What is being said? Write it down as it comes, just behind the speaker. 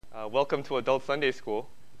Welcome to Adult Sunday School.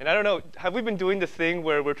 And I don't know, have we been doing this thing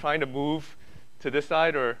where we're trying to move to this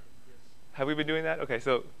side, or have we been doing that? Okay,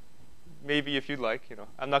 so maybe if you'd like,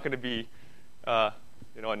 I'm not going to be, a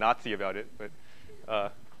Nazi about it, but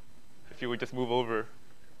if you would just move over,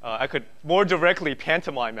 I could more directly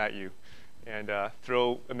pantomime at you and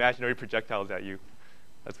throw imaginary projectiles at you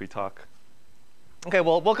as we talk. Okay,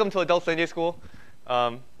 well, welcome to Adult Sunday School.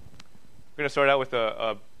 We're going to start out with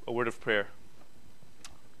a word of prayer.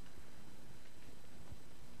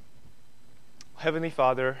 Heavenly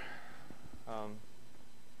Father,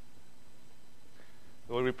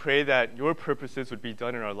 Lord, we pray that your purposes would be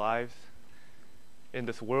done in our lives, in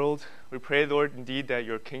this world. We pray, Lord, indeed that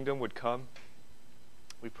your kingdom would come.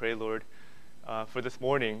 We pray, Lord, for this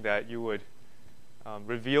morning that you would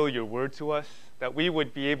reveal your word to us, that we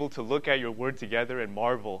would be able to look at your word together and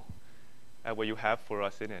marvel at what you have for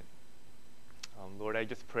us in it. Lord, I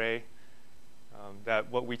just pray that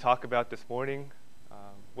what we talk about this morning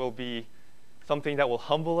will be something that will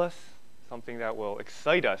humble us, something that will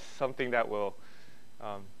excite us, something that will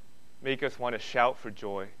make us want to shout for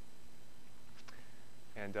joy.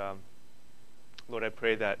 And Lord, I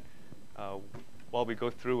pray that while we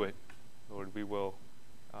go through it, Lord, we will,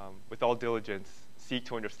 with all diligence, seek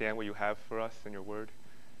to understand what you have for us in your word,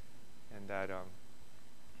 and that,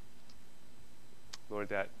 Lord,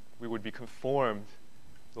 that we would be conformed,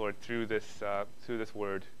 Lord, through this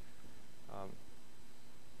word,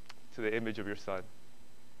 to the image of your Son,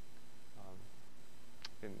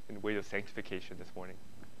 in way of sanctification this morning,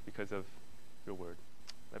 because of your word.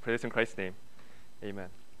 I pray this in Christ's name. Amen.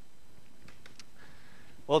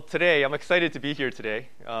 Well, today, I'm excited to be here today.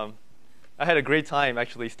 I had a great time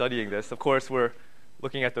actually studying this. Of course, we're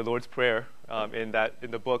looking at the Lord's Prayer in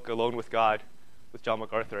the book Alone with God with John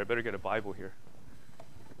MacArthur. I better get a Bible here.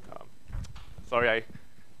 Sorry, I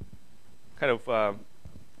kind of,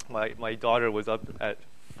 my daughter was up at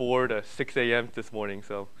 4 to 6 a.m. this morning,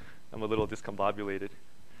 so I'm a little discombobulated.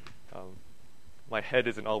 My head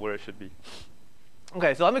isn't all where it should be.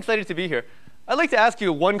 Okay, so I'm excited to be here. I'd like to ask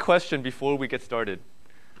you one question before we get started.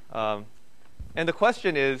 And the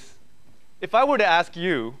question is, if I were to ask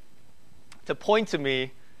you to point to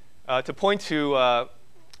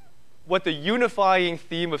what the unifying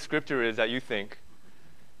theme of Scripture is that you think,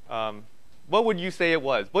 what would you say it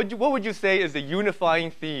was? What would you say is the unifying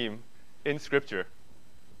theme in Scripture?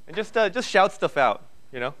 And just shout stuff out,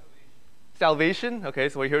 Salvation. Okay,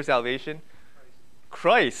 so we hear salvation.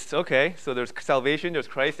 Christ. Okay, so there's salvation, there's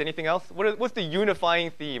Christ. Anything else? What's the unifying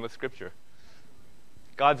theme of Scripture?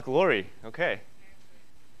 God's glory. Okay.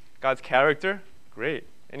 God's character. Great.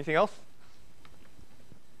 Anything else?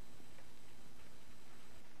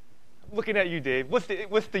 Looking at you, Dave. What's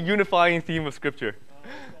the unifying theme of Scripture?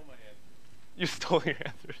 You stole your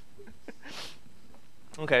answers.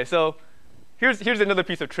 Okay, so here's another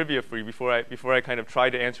piece of trivia for you before I kind of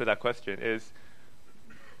try to answer that question.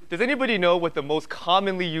 Does anybody know what the most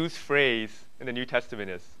commonly used phrase in the New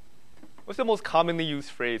Testament is? What's the most commonly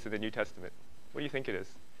used phrase in the New Testament? What do you think it is?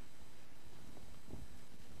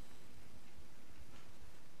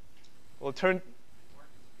 Well,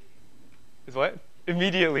 is what?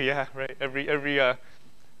 Immediately, yeah, right. Every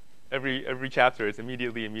chapter is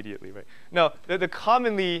immediately, right? No,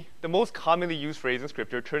 the most commonly used phrase in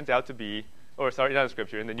Scripture turns out to be, not in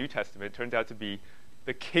Scripture, in the New Testament, turns out to be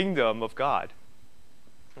the kingdom of God.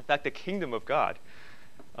 In fact, the kingdom of God.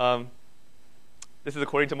 This is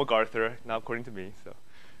according to MacArthur, not according to me. So,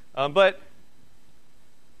 but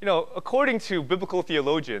according to biblical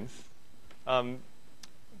theologians,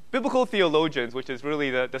 which is really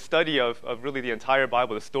the study of really the entire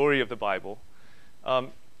Bible, the story of the Bible,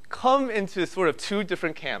 come into sort of two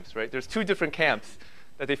different camps, right? There's two different camps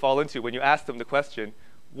that they fall into when you ask them the question,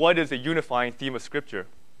 what is the unifying theme of Scripture?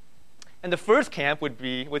 And the first camp would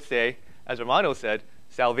say, as Romano said,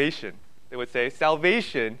 salvation. They would say,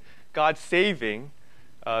 salvation, God saving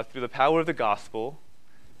through the power of the gospel,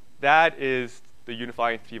 that is the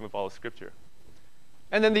unifying theme of all of Scripture.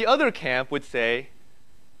 And then the other camp would say,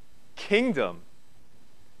 kingdom.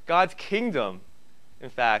 God's kingdom, in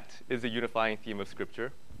fact, is the unifying theme of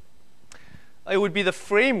Scripture. It would be the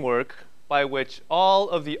framework by which all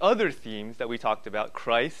of the other themes that we talked about,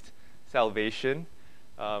 Christ, salvation,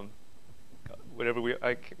 I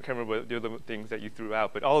can't remember what the other things that you threw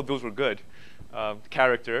out, but all of those were good.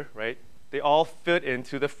 Character, right? They all fit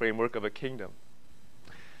into the framework of a kingdom.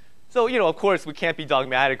 So, of course, we can't be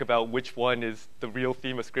dogmatic about which one is the real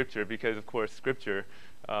theme of Scripture because, of course, Scripture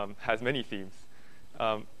has many themes.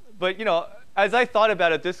 But, as I thought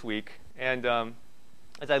about it this week, and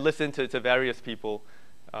as I listened to various people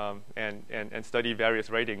and studied various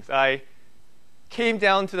writings, I came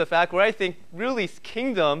down to the fact where I think really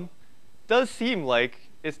kingdom does seem like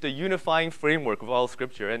it's the unifying framework of all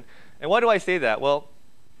Scripture. And why do I say that? Well,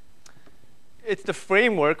 it's the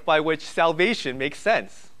framework by which salvation makes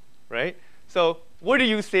sense, right? So what are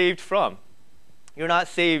you saved from? You're not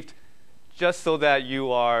saved just so that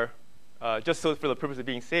you are, just so for the purpose of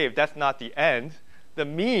being saved. That's not the end.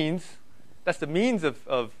 That's the means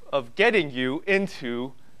of getting you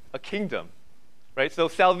into a kingdom, right? So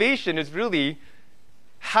salvation is really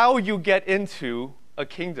how you get into a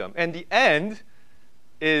kingdom. And the end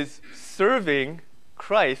is serving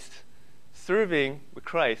with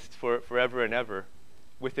Christ for forever and ever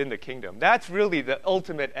within the kingdom. That's really the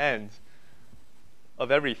ultimate end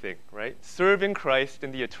of everything, right? Serving Christ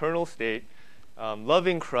in the eternal state,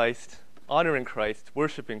 loving Christ, honoring Christ,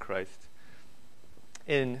 worshiping Christ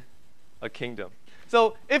in a kingdom.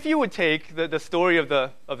 So if you would take the story of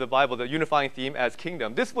the Bible, the unifying theme as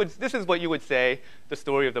kingdom, this is what you would say the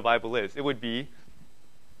story of the Bible is. It would be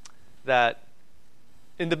that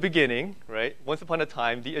in the beginning, right, once upon a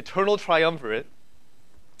time, the eternal triumvirate,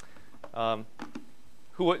 it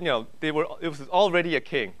was already a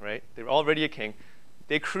king, right? They were already a king.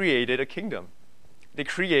 They created a kingdom. They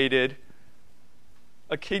created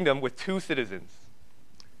a kingdom with two citizens.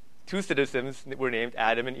 Two citizens were named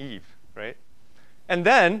Adam and Eve, right? And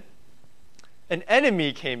then an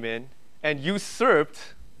enemy came in and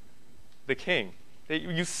usurped the king. They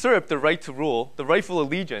usurped the right to rule, the rightful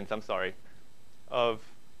allegiance, of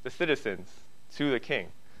the citizens to the king.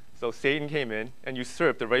 So Satan came in and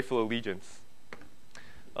usurped the rightful allegiance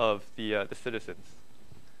of the citizens.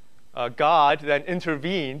 God then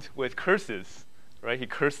intervened with curses, right? He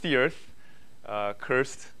cursed the earth,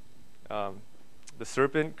 cursed the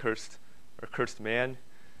serpent, cursed man.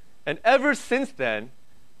 And ever since then,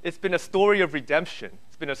 it's been a story of redemption.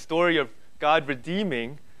 It's been a story of God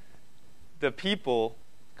redeeming the people,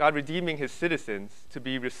 God redeeming his citizens to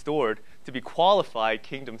be restored, to be qualified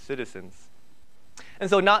kingdom citizens. And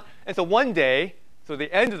so one day, so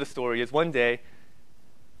the end of the story is one day,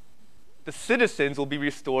 the citizens will be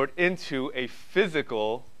restored into a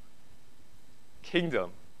physical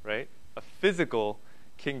kingdom, right? A physical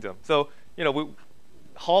kingdom. So,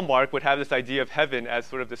 Hallmark would have this idea of heaven as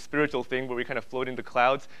sort of the spiritual thing where we kind of float in the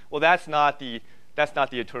clouds. Well, that's not the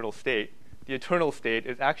eternal state. The eternal state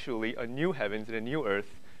is actually a new heavens and a new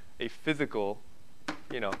earth, a physical,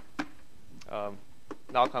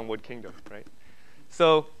 knock on wood kingdom, right?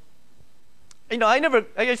 So, I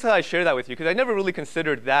guess I share that with you because I never really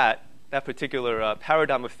considered that particular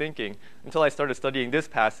paradigm of thinking until I started studying this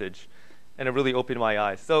passage, and it really opened my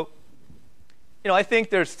eyes. So, I think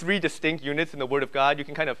there's three distinct units in the Word of God. You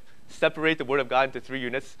can kind of separate the Word of God into three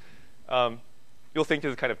units. You'll think this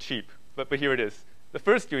is kind of cheap, but here it is. The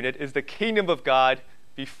first unit is the kingdom of God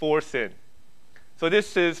before sin. So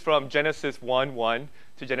this is from Genesis 1:1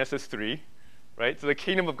 to Genesis 3, right? So the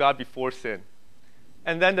kingdom of God before sin.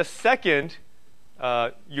 And then the second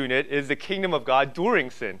unit is the kingdom of God during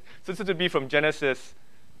sin. So this would be from Genesis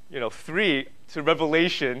 3 to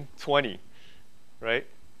Revelation 20, right?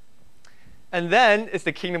 And then it's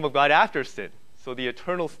the kingdom of God after sin. So the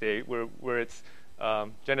eternal state where it's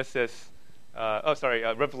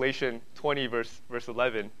Revelation 20 verse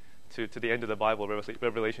 11 to the end of the Bible,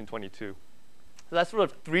 Revelation 22. So that's sort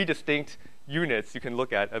of three distinct units you can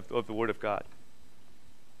look at of the Word of God.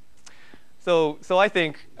 So I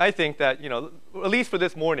think that at least for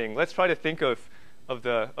this morning, let's try to think of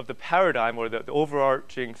the paradigm or the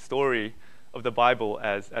overarching story of the Bible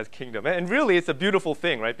as kingdom. And really, it's a beautiful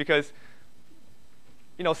thing, right? Because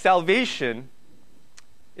salvation,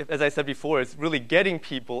 as I said before, is really getting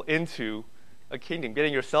people into a kingdom,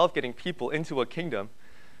 getting people into a kingdom.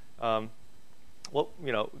 The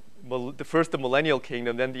millennial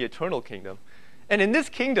kingdom, then the eternal kingdom. And in this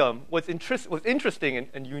kingdom, what's interesting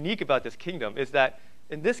and unique about this kingdom is that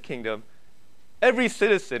in this kingdom, every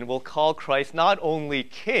citizen will call Christ not only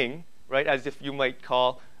king, right, as if you might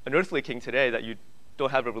call an earthly king today that you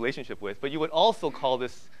don't have a relationship with, but you would also call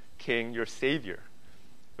this king your savior,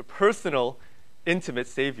 your personal, intimate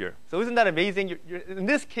savior. So isn't that amazing? In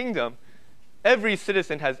this kingdom, every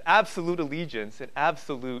citizen has absolute allegiance and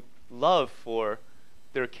absolute love for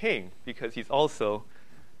their king because he's also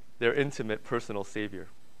their intimate personal savior.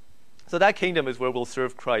 So that kingdom is where we'll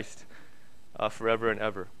serve Christ forever and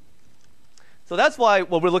ever. So that's why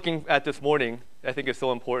what we're looking at this morning I think is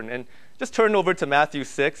so important. And just turn over to Matthew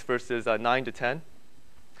 6, verses 9 to 10.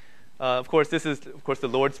 Of course, this is the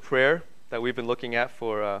Lord's Prayer that we've been looking at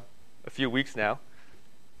for a few weeks now,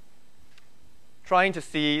 trying to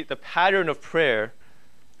see the pattern of prayer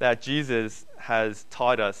that Jesus has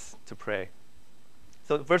taught us to pray.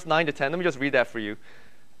 So verse 9 to 10, let me just read that for you.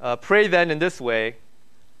 Pray then in this way,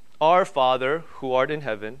 Our Father, who art in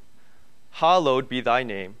heaven, hallowed be thy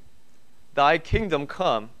name. Thy kingdom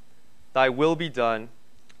come, thy will be done,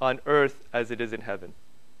 on earth as it is in heaven.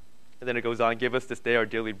 And then it goes on, give us this day our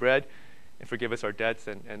daily bread, and forgive us our debts,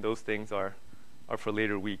 and those things are for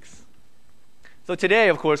later weeks. So today,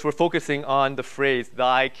 of course, we're focusing on the phrase,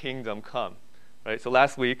 thy kingdom come. Right? So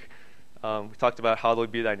last week, we talked about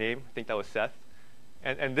hallowed be thy name. I think that was Seth.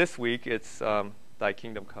 And this week, it's thy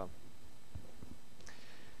kingdom come.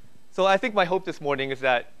 So I think my hope this morning is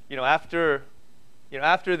that, after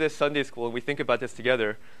this Sunday school, and we think about this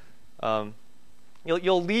together,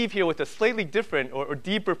 you'll leave here with a slightly different or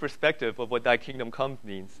deeper perspective of what thy kingdom come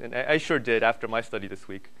means. And I sure did after my study this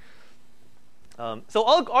week. So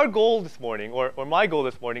our goal this morning, or my goal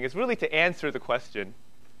this morning, is really to answer the question,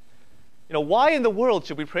 why in the world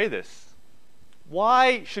should we pray this?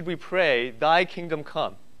 Why should we pray, thy kingdom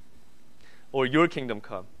come, or your kingdom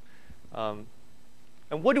come? And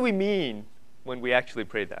what do we mean when we actually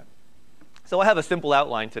pray that? So I have a simple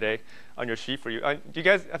outline today on your sheet for you. Do you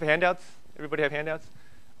guys have handouts? Everybody have handouts?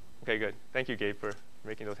 Okay, good. Thank you, Gabe, for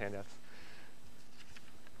making those handouts.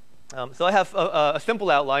 So I have a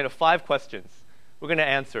simple outline of 5 questions we're going to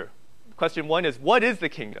answer. Question 1 is, what is the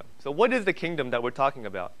kingdom? So what is the kingdom that we're talking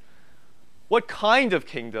about? What kind of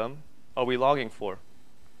kingdom are we longing for?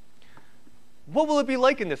 What will it be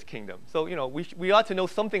like in this kingdom? So, we ought to know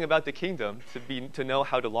something about the kingdom to know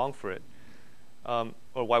how to long for it,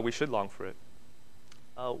 or why we should long for it.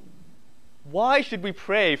 Why should we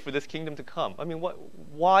pray for this kingdom to come? I mean,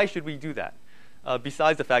 why should we do that?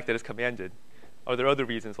 Besides the fact that it's commanded, are there other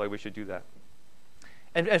reasons why we should do that?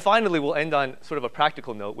 And finally, we'll end on sort of a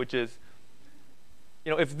practical note, which is,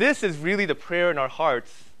 if this is really the prayer in our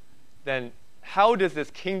hearts, then how does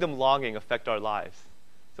this kingdom longing affect our lives?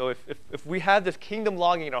 So if we have this kingdom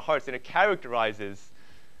longing in our hearts and it characterizes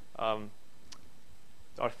our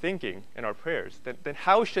thinking and our prayers, then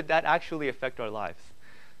how should that actually affect our lives?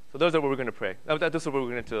 So those are what we're going to pray. This is what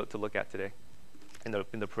we're going to look at today in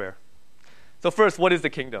the prayer. So first, what is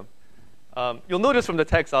the kingdom? You'll notice from the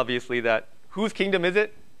text, obviously, that whose kingdom is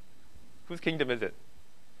it? Whose kingdom is it?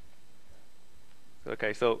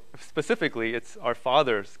 Okay, so specifically, it's our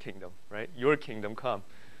Father's kingdom, right? Your kingdom come.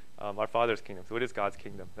 Our Father's kingdom. So it is God's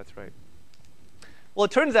kingdom. That's right. Well,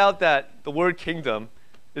 it turns out that the word kingdom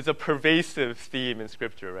is a pervasive theme in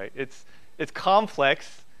Scripture, right? It's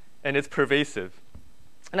complex and it's pervasive.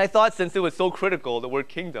 And I thought, since it was so critical, the word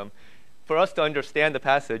kingdom, for us to understand the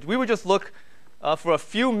passage, we would just look for a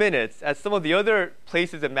few minutes at some of the other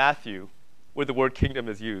places in Matthew where the word kingdom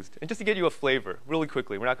is used. And just to get you a flavor, really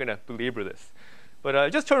quickly, we're not going to belabor this.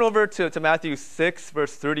 But just turn over to Matthew 6,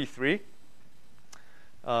 verse 33.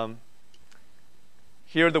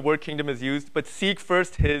 Here the word kingdom is used. But seek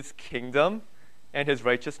first his kingdom and his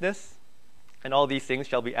righteousness, and all these things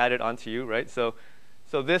shall be added unto you, right? So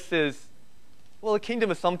this is, a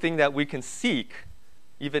kingdom is something that we can seek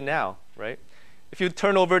even now, right? If you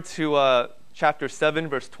turn over to chapter 7,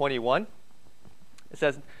 verse 21, it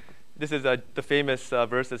says, this is the famous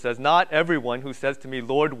verse that says, not everyone who says to me,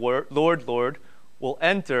 Lord, Lord, Lord, will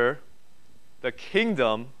enter the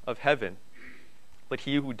kingdom of heaven, but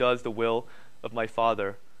he who does the will of my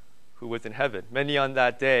Father who is in heaven. Many will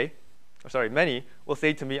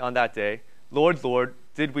say to me on that day, Lord, Lord,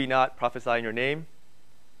 did we not prophesy in your name,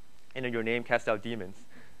 and in your name cast out demons?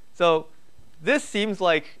 So this seems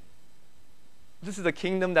like this is a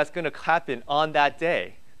kingdom that's going to happen on that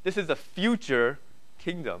day. This is a future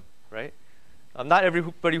kingdom, right? Not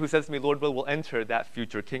everybody who says to me, Lord, will enter that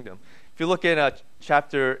future kingdom. If you look in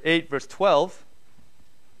chapter 8, verse 12,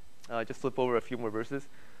 just flip over a few more verses,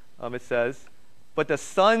 it says, but the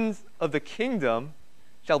sons of the kingdom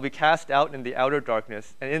shall be cast out in the outer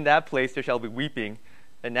darkness, and in that place there shall be weeping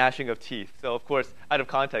and gnashing of teeth. So, of course, out of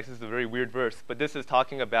context, this is a very weird verse, but this is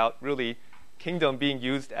talking about really kingdom being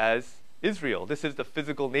used as Israel. This is the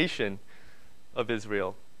physical nation of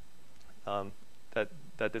Israel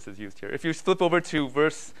that this is used here. If you flip over to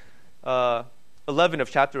verse 11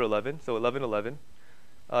 of chapter 11, so 11:11,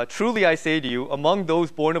 truly I say to you, among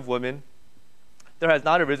those born of women, there has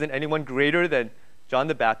not arisen anyone greater than John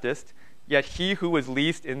the Baptist, yet he who is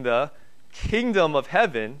least in the kingdom of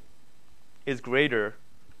heaven is greater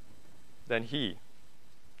than he.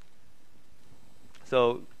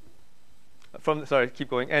 So, keep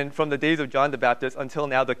going. And from the days of John the Baptist until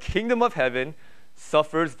now, the kingdom of heaven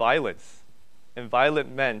suffers violence, and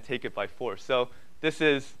violent men take it by force. So this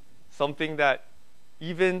is something that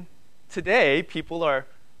even today people are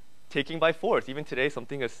taking by force. Even today,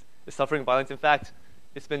 something is suffering violence. In fact,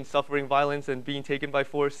 it's been suffering violence and being taken by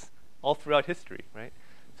force all throughout history, right?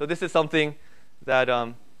 So this is something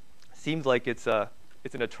that seems like it's an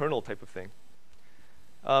eternal type of thing.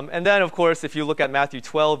 And then, of course, if you look at Matthew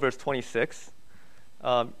 12, verse 26,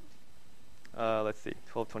 let's see,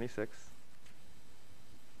 12:26.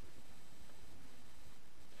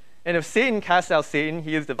 And if Satan casts out Satan,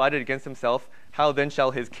 he is divided against himself. How then shall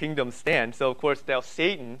his kingdom stand? So, of course, now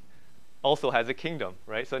Satan also has a kingdom,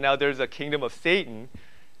 right? So now there's a kingdom of Satan,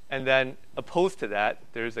 and then opposed to that,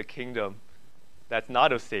 there's a kingdom that's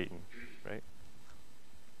not of Satan, right?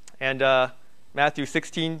 And Matthew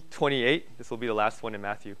 16:28. This will be the last one in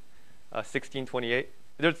Matthew. 16:28.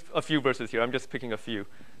 There's a few verses here. I'm just picking a few.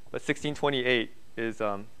 But 16:28 is,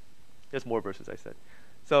 there's more verses, I said.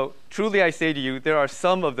 So, truly I say to you, there are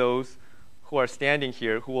some of those who are standing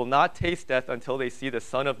here who will not taste death until they see the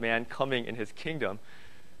Son of Man coming in his kingdom.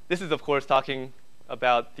 This is, of course, talking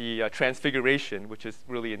about the transfiguration, which is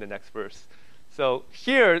really in the next verse. So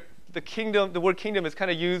here, the word kingdom is kind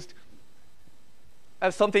of used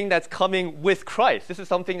as something that's coming with Christ. This is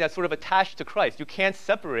something that's sort of attached to Christ. You can't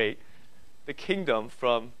separate the kingdom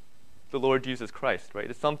from the Lord Jesus Christ, right?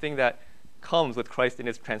 It's something that comes with Christ in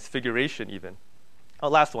his transfiguration even.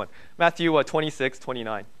 Last one, Matthew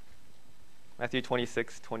 26:29. Matthew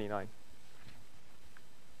 26:29.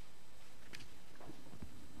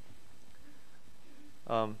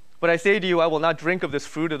 But I say to you, I will not drink of this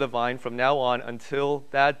fruit of the vine from now on until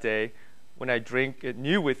that day when I drink it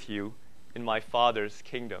new with you in my Father's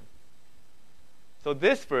kingdom. So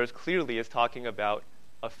this verse clearly is talking about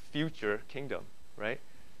a future kingdom, right?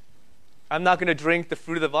 I'm not going to drink the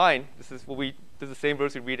fruit of the vine. This is the same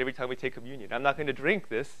verse we read every time we take communion. I'm not going to drink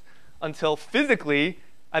this until physically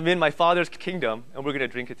I'm in my Father's kingdom and we're going to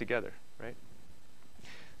drink it together, right?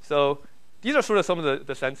 So these are sort of some of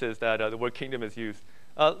the senses that the word kingdom is used.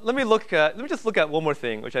 Let me just look at one more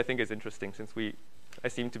thing, which I think is interesting, since I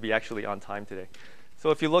seem to be actually on time today. So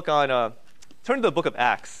if you look on, turn to the book of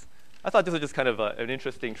Acts. I thought this was just kind of an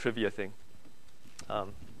interesting trivia thing.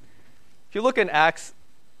 If you look in Acts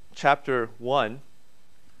chapter 1,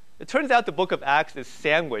 it turns out the book of Acts is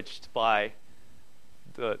sandwiched by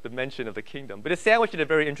the mention of the kingdom, but it's sandwiched in a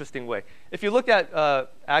very interesting way. If you look at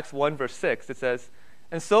Acts 1, verse 6, it says,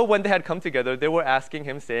 "And so when they had come together, they were asking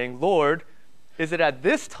him, saying, 'Lord, is it at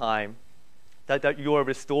this time that you are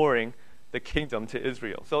restoring the kingdom to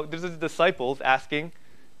Israel?'" So there's the disciples asking,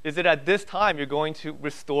 is it at this time you're going to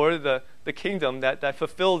restore the kingdom that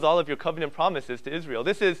fulfills all of your covenant promises to Israel?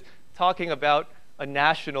 This is talking about a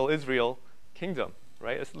national Israel kingdom,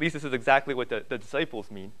 right? At least this is exactly what the disciples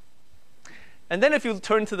mean. And then if you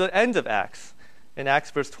turn to the end of Acts, in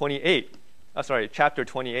Acts chapter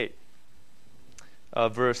 28,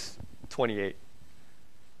 verse 28.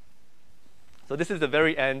 So this is the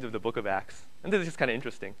very end of the book of Acts. And this is just kind of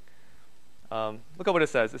interesting. Look at what it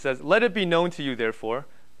says. It says, "Let it be known to you, therefore,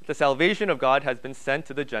 that the salvation of God has been sent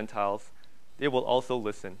to the Gentiles. They will also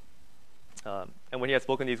listen." And when he had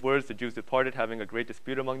spoken these words, the Jews departed, having a great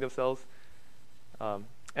dispute among themselves.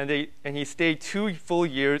 And he stayed 2 full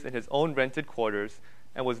years in his own rented quarters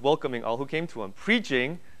and was welcoming all who came to him,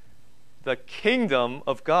 preaching the kingdom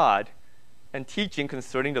of God and teaching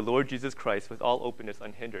concerning the Lord Jesus Christ with all openness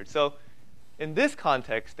unhindered. So in this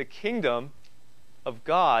context, the kingdom of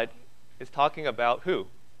God is talking about who?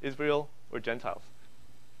 Israel or Gentiles?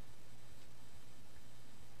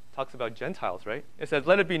 Talks about Gentiles, right? It says,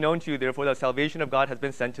 "Let it be known to you, therefore, that salvation of God has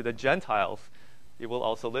been sent to the Gentiles. They will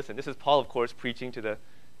also listen." This is Paul, of course, preaching to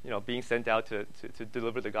being sent out to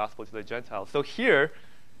deliver the gospel to the Gentiles. So here,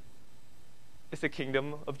 it's the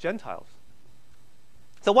kingdom of Gentiles.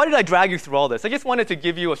 So why did I drag you through all this? I just wanted to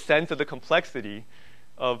give you a sense of the complexity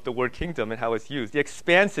of the word kingdom and how it's used, the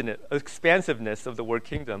expansiveness of the word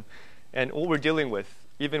kingdom, and what we're dealing with,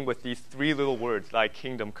 even with these 3 little words, "Thy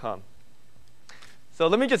kingdom come." So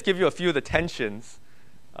let me just give you a few of the tensions.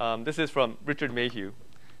 This is from Richard Mayhew.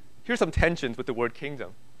 Here's some tensions with the word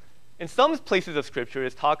kingdom. In some places of Scripture,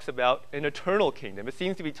 it talks about an eternal kingdom. It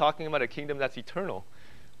seems to be talking about a kingdom that's eternal.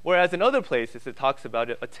 Whereas in other places, it talks about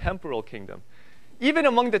a temporal kingdom. Even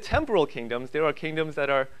among the temporal kingdoms, there are kingdoms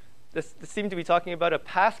that seem to be talking about a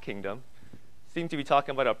past kingdom, seem to be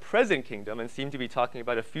talking about a present kingdom, and seem to be talking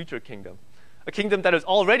about a future kingdom. A kingdom that is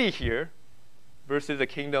already here versus a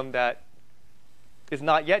kingdom that is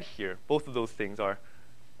not yet here. Both of those things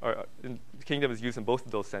the kingdom is used in both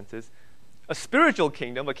of those senses. A spiritual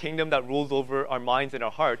kingdom, a kingdom that rules over our minds and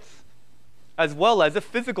our hearts, as well as a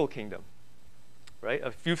physical kingdom, right?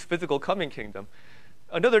 A physical coming kingdom.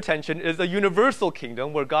 Another tension is a universal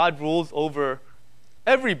kingdom where God rules over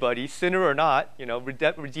everybody, sinner or not,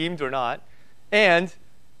 redeemed or not, and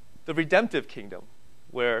the redemptive kingdom,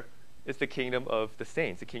 where it's the kingdom of the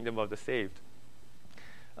saints, the kingdom of the saved.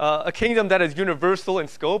 A kingdom that is universal in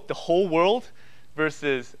scope, the whole world,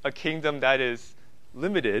 versus a kingdom that is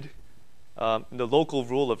limited in the local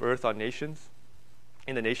rule of earth on nations,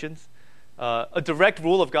 in the nations. A direct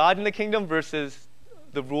rule of God in the kingdom versus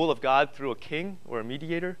the rule of God through a king or a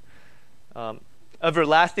mediator.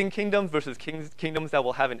 Everlasting kingdoms versus kingdoms that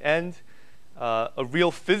will have an end. A real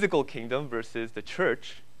physical kingdom versus the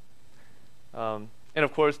church. And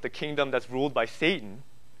of course, the kingdom that's ruled by Satan,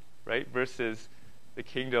 right, versus the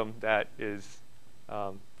kingdom that is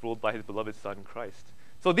ruled by his beloved Son, Christ.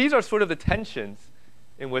 So these are sort of the tensions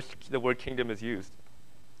in which the word kingdom is used.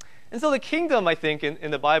 And so the kingdom, I think,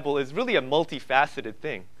 in the Bible is really a multifaceted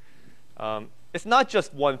thing. It's not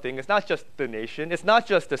just one thing. It's not just the nation. It's not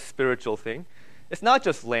just a spiritual thing. It's not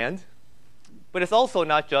just land. But it's also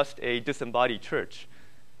not just a disembodied church.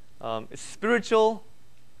 It's spiritual.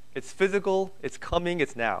 It's physical. It's coming.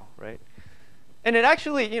 It's now, right? And it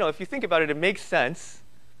actually, if you think about it, it makes sense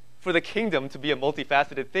for the kingdom to be a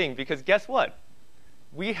multifaceted thing, because guess what?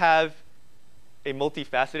 We have a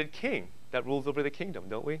multifaceted king that rules over the kingdom,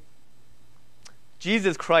 don't we?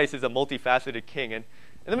 Jesus Christ is a multifaceted king. And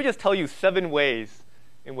let me just tell you 7 ways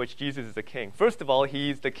in which Jesus is a king. First of all,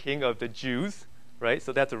 he's the king of the Jews, right?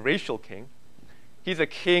 So that's a racial king. He's a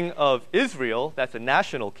king of Israel. That's a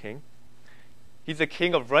national king. He's a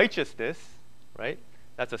king of righteousness, right?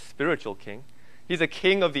 That's a spiritual king. He's a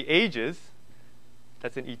king of the ages.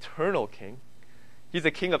 That's an eternal king. He's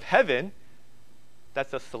a king of heaven.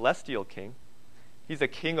 That's a celestial king. He's a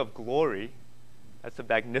king of glory. That's a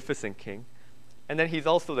magnificent king. And then he's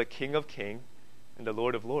also the King of kings and the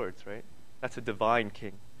Lord of lords, right? That's a divine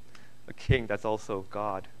king. A king that's also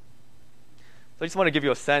God. So I just want to give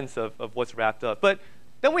you a sense of what's wrapped up. But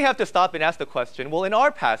then we have to stop and ask the question, well, in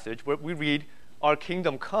our passage where we read, our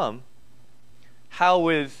kingdom come, how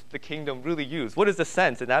is the kingdom really used? What is the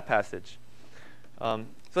sense in that passage? So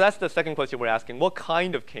that's the second question we're asking. What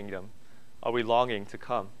kind of kingdom are we longing to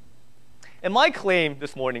come? And my claim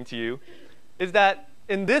this morning to you is that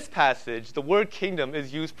in this passage, the word kingdom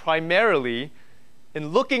is used primarily in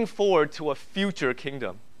looking forward to a future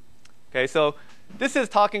kingdom. Okay, so this is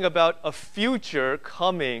talking about a future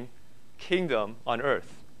coming kingdom on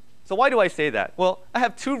earth. So why do I say that? Well, I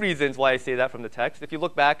have 2 reasons why I say that from the text. If you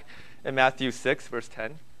look back in Matthew 6, verse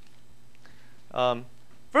 10.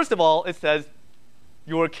 First of all, it says,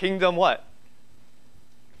 your kingdom what?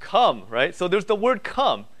 Come, right? So there's the word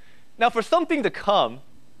come. Now, for something to come,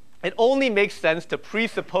 it only makes sense to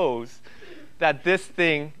presuppose that this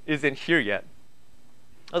thing isn't here yet.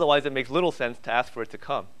 Otherwise, it makes little sense to ask for it to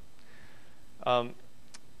come.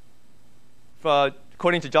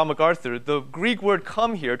 According to John MacArthur, the Greek word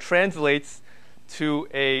come here translates to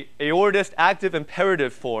a aorist active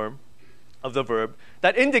imperative form of the verb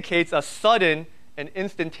that indicates a sudden and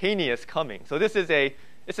instantaneous coming. So this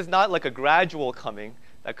is not like a gradual coming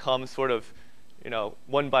that comes sort of,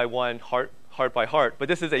 one by one, heart by heart, but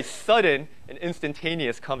this is a sudden and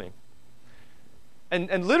instantaneous coming.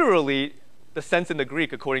 And literally, the sense in the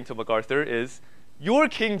Greek, according to MacArthur, is, your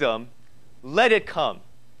kingdom, let it come.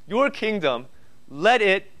 Your kingdom, let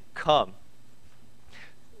it come.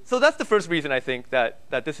 So that's the first reason I think that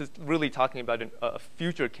this is really talking about a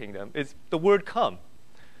future kingdom, is the word come,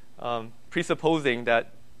 presupposing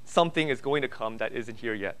that something is going to come that isn't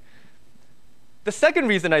here yet. The second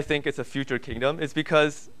reason I think it's a future kingdom is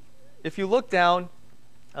because if you look down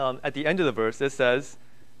at the end of the verse, it says,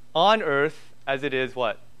 on earth as it is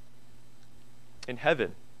what? In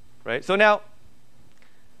heaven, right? So now,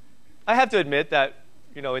 I have to admit that,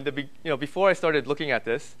 before I started looking at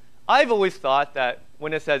this, I've always thought that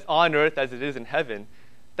when it says on earth as it is in heaven,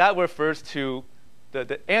 that refers to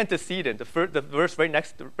the antecedent, the verse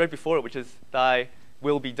right before it, which is thy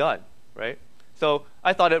will be done, right? So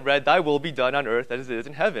I thought it read, thy will be done on earth as it is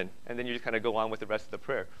in heaven. And then you just kind of go on with the rest of the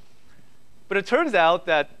prayer. But it turns out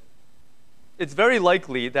that it's very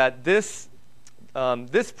likely that this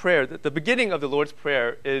prayer, the beginning of the Lord's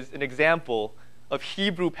Prayer, is an example of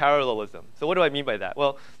Hebrew parallelism. So what do I mean by that?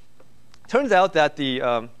 Well, it turns out that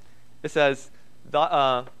it says,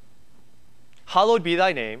 hallowed be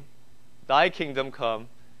thy name, thy kingdom come,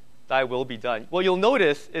 thy will be done. What you'll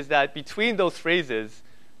notice is that between those phrases,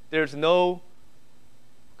 there's no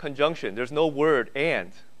conjunction. There's no word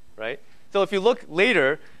and, right? So if you look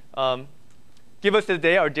later, give us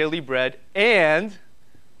today our daily bread, and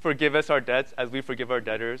forgive us our debts as we forgive our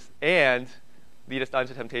debtors, and lead us not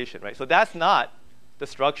into temptation, right? So that's not the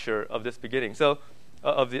structure of this beginning. So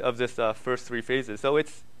of this first 3 phrases. So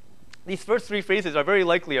these first 3 phrases are very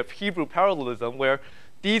likely of Hebrew parallelism, where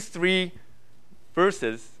these 3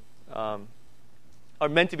 verses are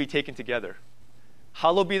meant to be taken together.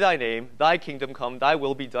 hallowed be thy name, thy kingdom come, thy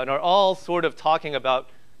will be done, are all sort of talking about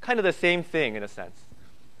kind of the same thing in a sense.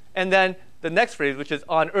 And then the next phrase, which is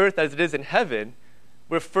on earth as it is in heaven,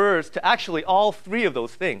 refers to actually all three of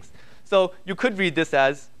those things. So you could read this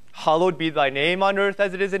as, hallowed be thy name on earth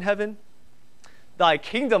as it is in heaven, thy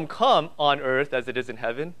kingdom come on earth as it is in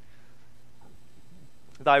heaven,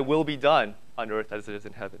 thy will be done on earth as it is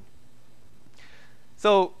in heaven.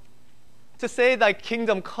 So to say thy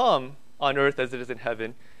kingdom come on earth as it is in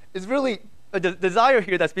heaven is really a desire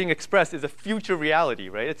here that's being expressed is a future reality,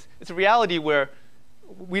 right? It's a reality where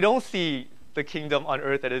we don't see the kingdom on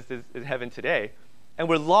earth that is in heaven today, and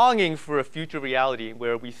we're longing for a future reality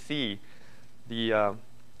where we see the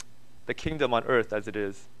kingdom on earth as it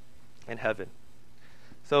is in heaven.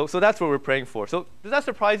 So that's what we're praying for. So does that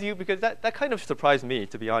surprise you? Because that kind of surprised me,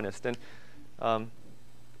 to be honest. And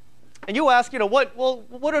you ask,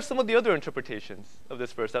 what are some of the other interpretations of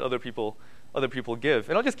this verse that other people give?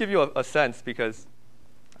 And I'll just give you a sense because,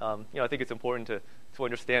 I think it's important to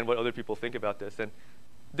understand what other people think about this. And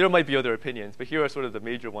there might be other opinions, but here are sort of the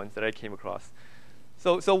major ones that I came across.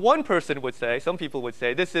 So one person would say, some people would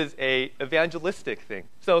say, this is a evangelistic thing.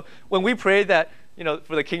 So when we pray that,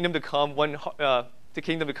 for the kingdom to come,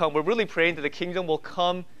 we're really praying that the kingdom will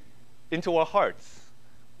come into our hearts,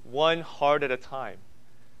 one heart at a time.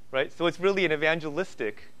 Right? So it's really an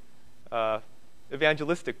evangelistic prayer.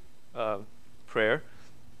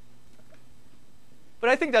 But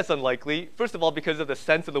I think that's unlikely, first of all, because of the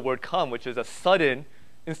sense of the word come, which is a sudden,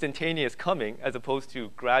 instantaneous coming, as opposed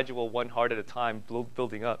to gradual, one heart at a time,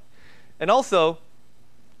 building up. And also,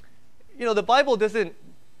 the Bible doesn't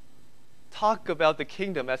talk about the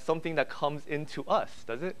kingdom as something that comes into us,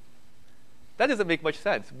 does it? That doesn't make much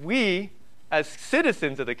sense. We, as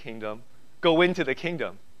citizens of the kingdom, go into the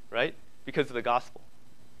kingdom, right? Because of the gospel.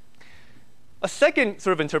 A second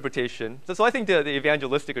sort of interpretation, so I think the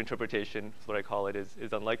evangelistic interpretation, is what I call it,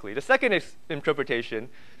 is unlikely. The second interpretation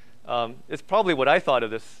is probably what I thought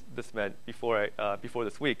of this meant before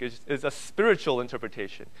this week, is a spiritual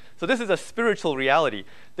interpretation. So this is a spiritual reality.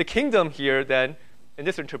 The kingdom here, then, in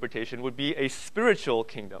this interpretation, would be a spiritual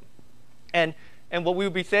kingdom. And what we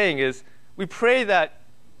would be saying is, we pray that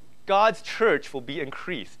God's church will be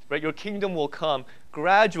increased, right? Your kingdom will come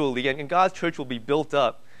gradually, and God's church will be built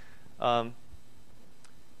up. But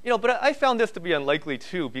I found this to be unlikely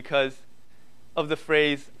too because of the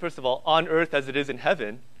phrase, first of all, on earth as it is in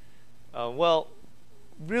heaven.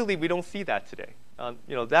 Really, we don't see that today.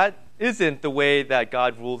 That isn't the way that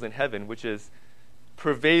God rules in heaven, which is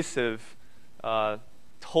pervasive,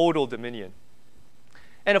 total dominion.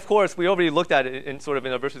 And of course, we already looked at it in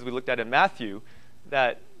the verses we looked at in Matthew,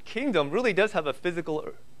 that kingdom really does have a physical,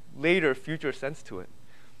 later, future sense to it.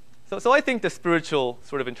 So I think the spiritual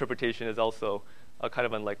sort of interpretation is also kind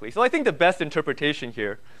of unlikely. So I think the best interpretation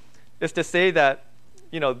here is to say that,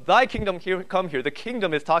 thy kingdom come here. The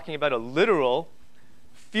kingdom is talking about a literal,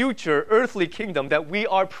 future, earthly kingdom that we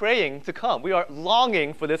are praying to come. We are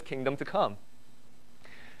longing for this kingdom to come.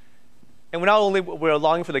 And we're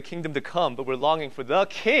longing for the kingdom to come, but we're longing for the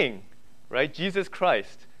King, right, Jesus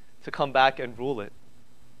Christ, to come back and rule it.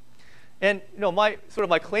 And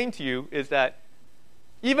my claim to you is that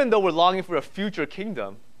even though we're longing for a future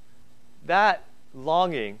kingdom, that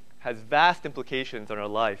longing has vast implications on our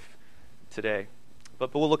life today.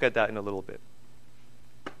 But we'll look at that in a little bit.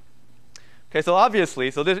 Okay, so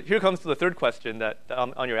obviously, here comes to the third question that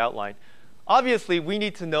on your outline. Obviously, we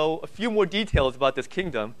need to know a few more details about this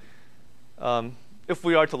kingdom if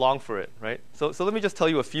we are to long for it, right? So let me just tell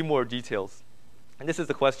you a few more details. And this is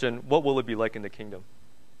the question, what will it be like in the kingdom?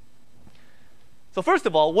 So first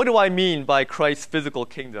of all, what do I mean by Christ's physical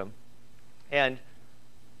kingdom? And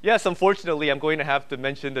yes, unfortunately, I'm going to have to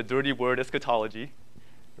mention the dirty word eschatology,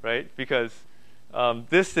 right? Because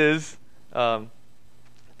this is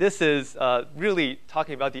really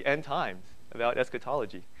talking about the end times, about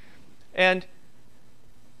eschatology. And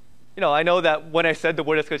I know that when I said the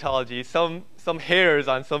word eschatology, some hairs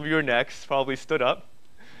on some of your necks probably stood up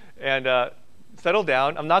and settled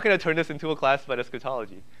down. I'm not going to turn this into a class about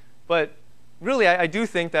eschatology, but really, I do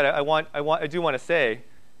think that I do want to say,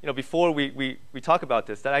 before we talk about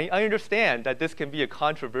this, that I understand that this can be a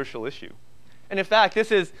controversial issue. And in fact,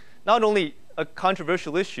 this is not only a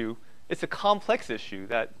controversial issue, it's a complex issue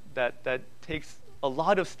that takes a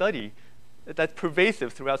lot of study, that's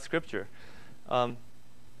pervasive throughout Scripture.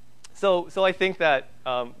 So I think that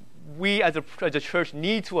we as a church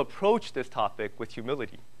need to approach this topic with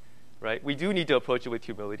humility, right? We do need to approach it with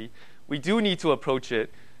humility. We do need to approach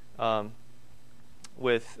it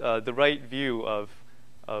with the right view of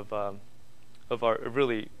our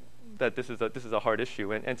really that this is a hard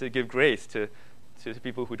issue, and to give grace to to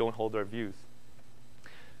people who don't hold our views.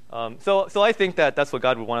 So I think that that's what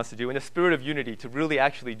God would want us to do in a spirit of unity, to really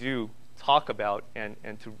actually talk about and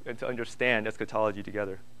to understand eschatology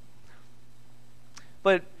together.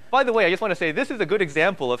 But by the way, I just want to say this is a good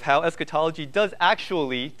example of how eschatology does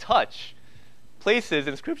actually touch places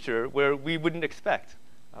in Scripture where we wouldn't expect.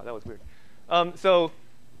 Oh, that was weird.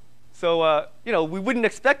 We wouldn't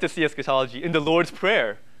expect to see eschatology in the Lord's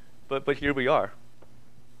Prayer, but here we are.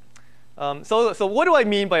 So what do I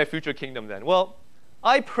mean by a future kingdom then? Well,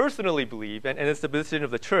 I personally believe, and it's the position of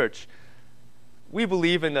the church, we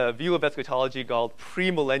believe in a view of eschatology called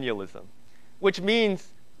premillennialism, which means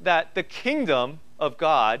that the kingdom of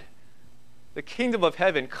God, the kingdom of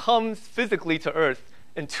heaven, comes physically to earth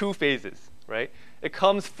in two phases, right? It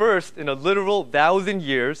comes first in a literal 1,000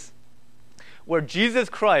 years, where Jesus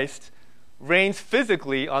Christ reigns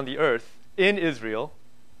physically on the earth in Israel.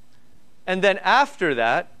 And then after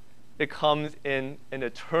that, it comes in an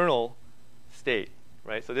eternal state,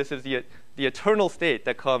 right? So this is the eternal state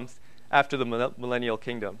that comes after the millennial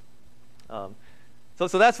kingdom. So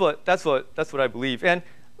that's what I believe. And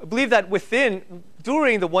I believe that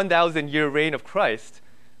during the 1,000-year reign of Christ,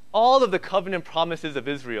 all of the covenant promises of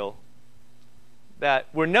Israel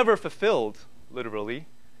that were never fulfilled, literally,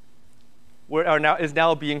 is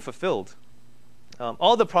now being fulfilled.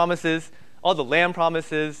 All the promises, all the land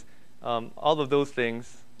promises, all of those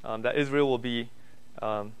things, that Israel will be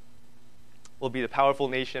the powerful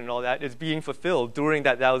nation and all that, is being fulfilled during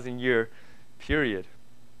that 1,000-year period.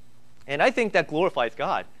 And I think that glorifies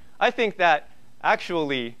God. I think that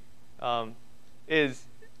actually really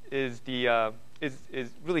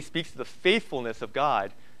speaks to the faithfulness of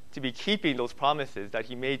God to be keeping those promises that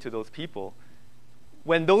he made to those people.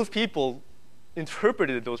 When those people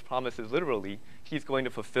interpreted those promises literally, he's going to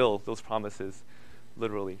fulfill those promises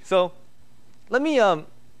literally. So let me and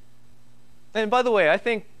by the way, I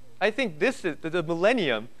think this is the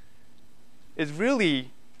millennium is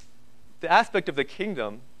really the aspect of the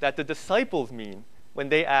kingdom that the disciples mean when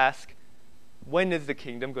they ask, when is the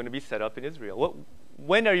kingdom going to be set up in Israel?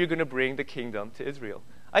 When are you going to bring the kingdom to Israel?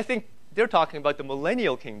 I think they're talking about the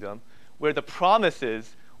millennial kingdom where the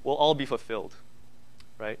promises will all be fulfilled,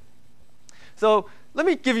 right? So let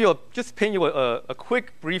me just paint you a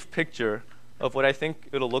quick, brief picture of what I think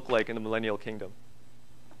it'll look like in the millennial kingdom,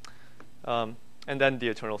 and then the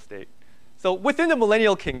eternal state. So within the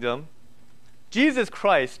millennial kingdom, Jesus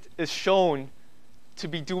Christ is shown to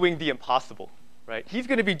be doing the impossible, right? He's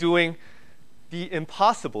going to be doing the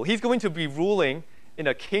impossible. He's going to be ruling in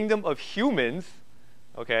a kingdom of humans,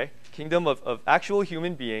 okay? Kingdom of actual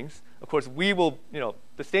human beings. Of course, the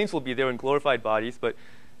saints will be there in glorified bodies, but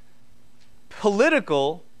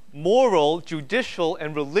political, moral, judicial,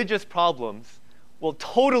 and religious problems will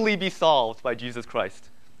totally be solved by Jesus Christ.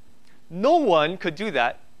 No one could do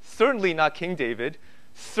that. Certainly not King David.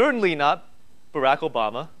 Certainly not Barack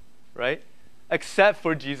Obama, right? Except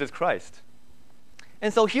for Jesus Christ.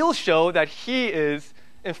 And so he'll show that he is,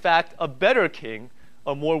 in fact, a better king,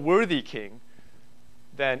 a more worthy king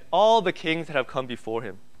than all the kings that have come before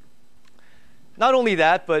him. Not only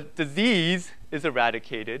that, but disease is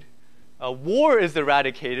eradicated. War is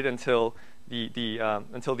eradicated until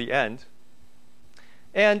the end.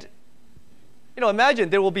 And imagine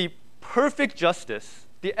there will be perfect justice,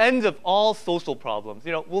 the end of all social problems.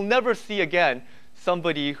 We'll never see again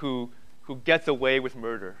somebody who gets away with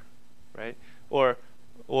murder, right? Or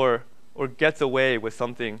gets away with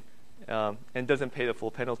something and doesn't pay the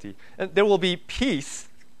full penalty. And there will be peace,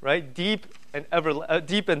 right? Deep and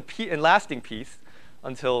lasting peace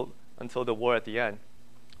until the war at the end.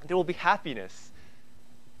 There will be happiness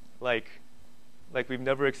like we've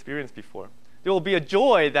never experienced before. There will be a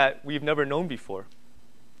joy that we've never known before.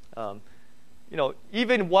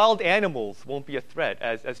 Even wild animals won't be a threat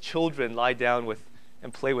as children lie down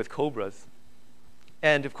and play with cobras.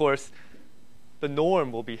 And of course, the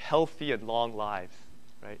norm will be healthy and long lives,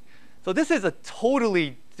 right? So this is a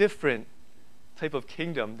totally different type of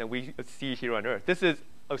kingdom than we see here on earth. This is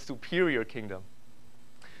a superior kingdom.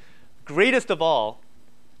 Greatest of all,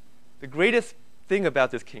 the greatest thing about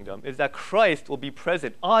this kingdom is that Christ will be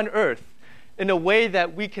present on earth in a way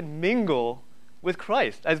that we can mingle with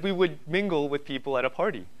Christ, as we would mingle with people at a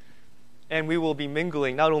party. And we will be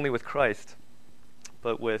mingling not only with Christ,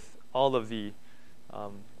 but with all of the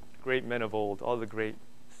great men of old, all the great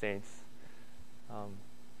saints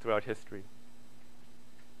throughout history.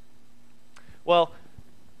 Well,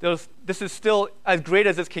 this is still, as great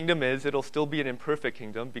as this kingdom is, it'll still be an imperfect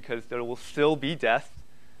kingdom because there will still be death.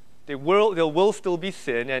 There will still be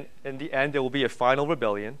sin, and in the end, there will be a final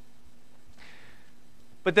rebellion.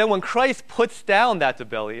 But then when Christ puts down that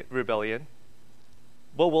rebellion,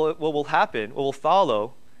 what will happen, what will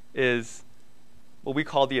follow, is what we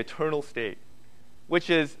call the eternal state, which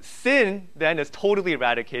is sin then is totally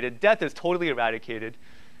eradicated, death is totally eradicated.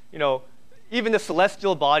 Even the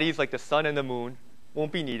celestial bodies like the sun and the moon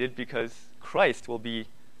won't be needed because Christ will be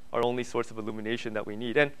our only source of illumination that we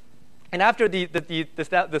need. And after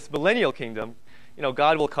this millennial kingdom,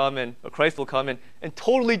 God will come or Christ will come and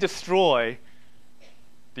totally destroy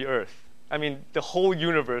the earth. I mean, the whole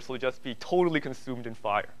universe will just be totally consumed in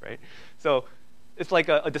fire, right? So it's like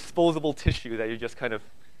a disposable tissue that you just kind of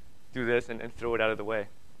do this and throw it out of the way.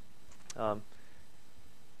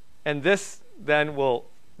 And this then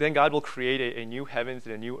God will create a new heavens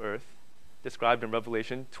and a new earth, described in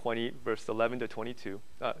Revelation 20, verse 11 to 22,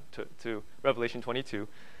 to Revelation 22.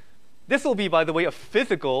 This will be, by the way, a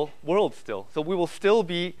physical world still. So we will still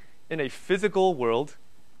be in a physical world,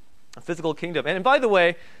 a physical kingdom. And by the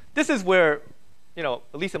way, this is where, at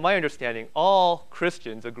least in my understanding, all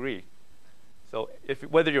Christians agree. So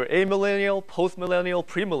whether you're amillennial, postmillennial,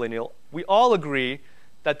 premillennial, we all agree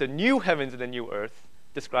that the new heavens and the new earth,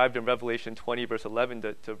 described in Revelation 20, verse 11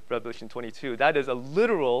 to Revelation 22, that is a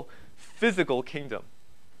literal physical kingdom.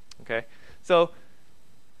 Okay? So,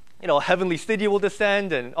 a heavenly city will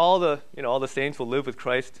descend, and all the saints will live with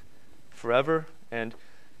Christ forever. And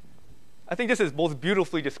I think this is most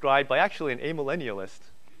beautifully described by actually an amillennialist,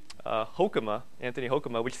 Anthony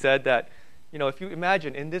Hoekema, which said that, if you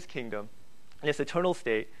imagine in this kingdom, in this eternal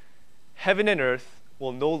state, heaven and earth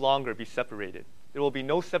will no longer be separated. There will be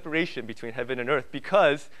no separation between heaven and earth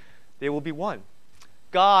because they will be one.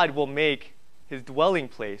 God will make his dwelling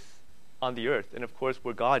place on the earth. And of course,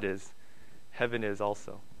 where God is, heaven is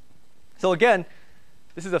also. So again,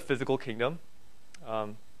 this is a physical kingdom.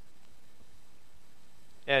 And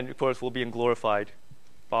of course, we'll be in glorified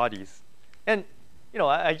bodies. And,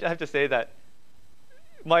 I have to say that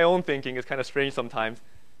my own thinking is kind of strange sometimes.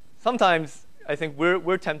 Sometimes I think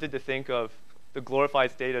we're tempted to think of the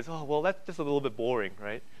glorified state as, that's just a little bit boring,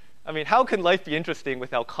 right? I mean, how can life be interesting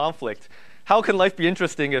without conflict? How can life be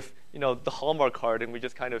interesting if, the Hallmark card and we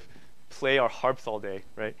just kind of play our harps all day,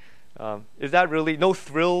 right? Is that really, no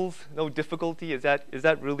thrills, no difficulty? Is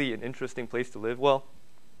that really an interesting place to live? Well,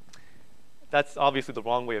 that's obviously the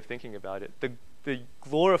wrong way of thinking about it. The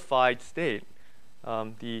glorified state,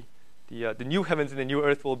 the new heavens and the new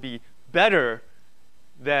earth will be better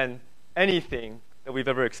than anything that we've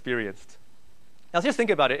ever experienced. Now just think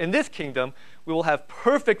about it. In this kingdom, we will have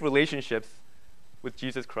perfect relationships with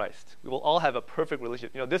Jesus Christ. We will all have a perfect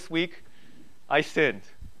relationship. This week, I sinned.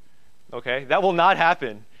 Okay? That will not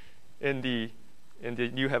happen in the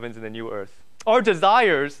new heavens and the new earth. Our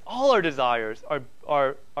desires, all our desires,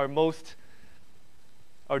 our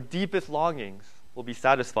deepest longings will be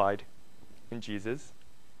satisfied in Jesus.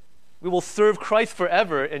 We will serve Christ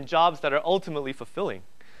forever in jobs that are ultimately fulfilling.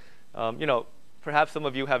 Perhaps some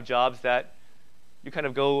of you have jobs that you kind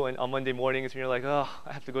of go on Monday mornings and you're like, I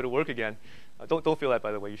have to go to work again. Don't feel that,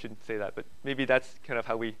 by the way. You shouldn't say that. But maybe that's kind of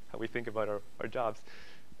how we think about our jobs.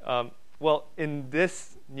 Well, in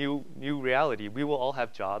this new reality, we will all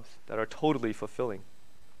have jobs that are totally fulfilling.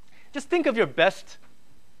 Just think of your best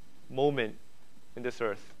moment in this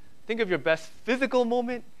earth. Think of your best physical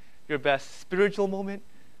moment, your best spiritual moment,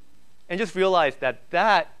 and just realize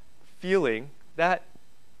that feeling, that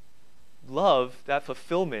love, that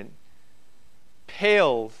fulfillment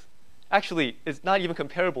actually is not even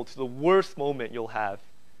comparable to the worst moment you'll have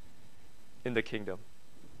in the kingdom.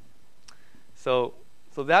 So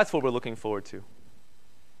that's what we're looking forward to.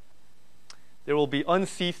 There will be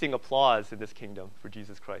unceasing applause in this kingdom for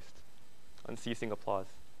Jesus Christ. Unceasing applause.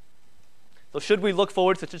 So should we look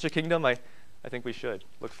forward to such a kingdom? I think we should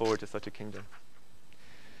look forward to such a kingdom.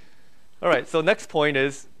 All right, so the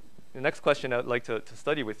next question I'd like to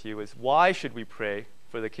study with you is, why should we pray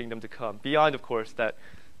for the kingdom to come? Beyond, of course, that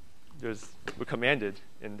we're commanded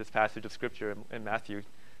in this passage of Scripture in Matthew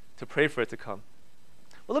to pray for it to come.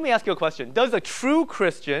 Well, let me ask you a question. Does a true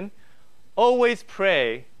Christian always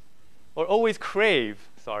pray or always crave,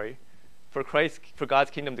 for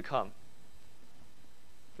God's kingdom to come?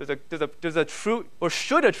 Does a true, or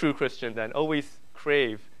should a true Christian then always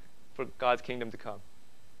crave for God's kingdom to come?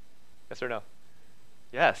 Yes or no?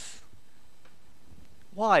 Yes.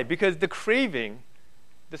 Why? Because the craving,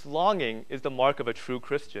 this longing, is the mark of a true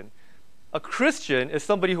Christian. A Christian is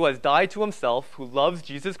somebody who has died to himself, who loves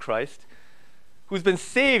Jesus Christ, who's been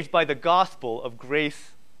saved by the gospel of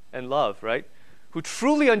grace and love, right? Who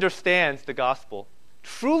truly understands the gospel,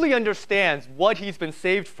 truly understands what he's been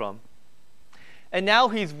saved from. And now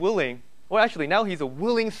he's now he's a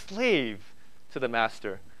willing slave to the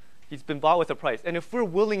master. He's been bought with a price. And if we're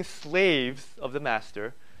willing slaves of the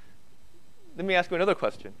master, let me ask you another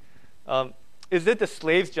question. Is it the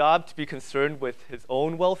slave's job to be concerned with his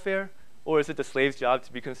own welfare, or is it the slave's job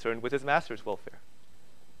to be concerned with his master's welfare?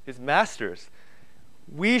 His master's.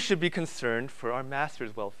 We should be concerned for our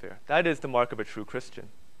master's welfare. That is the mark of a true Christian.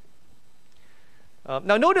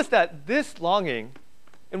 Now notice that this longing,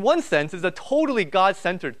 in one sense, is a totally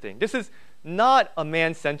God-centered thing. This is not a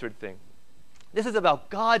man-centered thing. This is about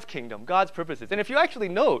God's kingdom, God's purposes. And if you actually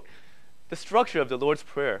note the structure of the Lord's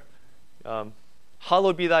Prayer,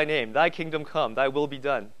 hallowed be thy name, thy kingdom come, thy will be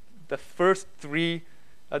done. The first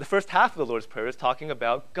half of the Lord's Prayer is talking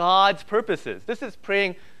about God's purposes. This is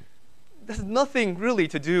nothing really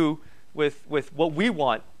to do with what we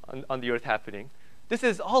want on the earth happening. This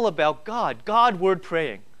is all about God, God-word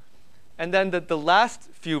praying. And then the last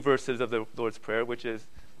few verses of the Lord's Prayer, which is,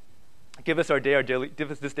 give us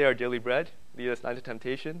this day our daily bread, lead us not into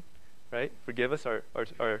temptation, right? Forgive us our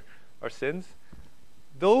sins.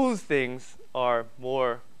 Those things are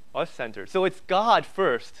more us-centered. So it's God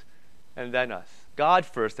first and then us. God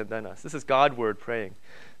first and then us. This is God-word praying.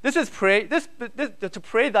 To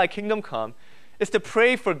pray thy kingdom come is to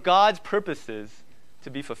pray for God's purposes to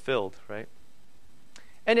be fulfilled, right?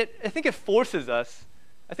 And I think it forces us,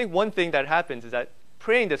 I think one thing that happens is that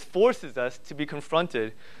praying this forces us to be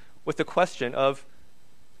confronted with the question of,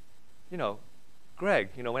 Greg,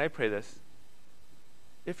 when I pray this,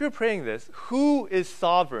 if you're praying this, who is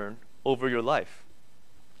sovereign over your life?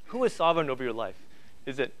 Who is sovereign over your life?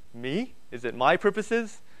 Is it me? Is it my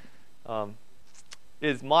purposes?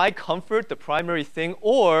 Is my comfort the primary thing?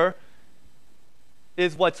 Or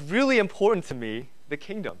is what's really important to me the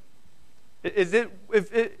kingdom?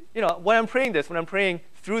 When I'm praying this, when I'm praying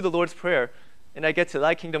through the Lord's Prayer, and I get to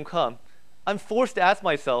thy kingdom come, I'm forced to ask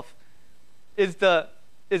myself, is the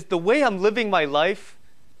way I'm living my life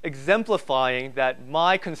exemplifying that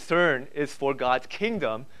my concern is for God's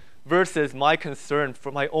kingdom versus my concern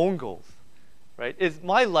for my own goals, right? Is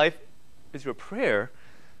your prayer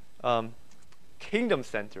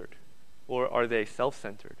kingdom-centered, or are they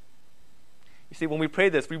self-centered? You see, when we pray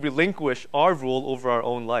this, we relinquish our rule over our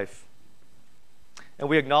own life. And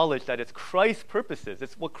we acknowledge that it's Christ's purposes,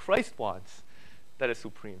 it's what Christ wants that is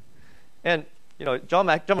supreme. And John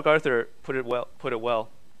MacArthur put it well.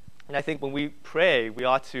 And I think when we pray, we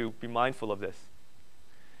ought to be mindful of this.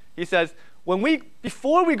 He says,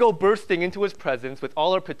 before we go bursting into his presence with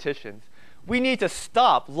all our petitions, we need to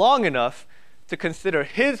stop long enough to consider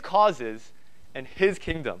his causes and his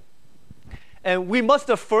kingdom. And we must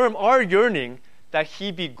affirm our yearning that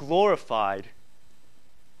he be glorified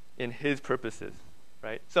in his purposes,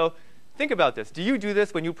 right? So think about this. Do you do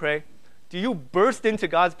this when you pray? Do you burst into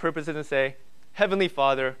God's purposes and say, Heavenly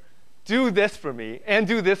Father, do this for me, and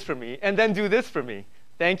do this for me, and then do this for me.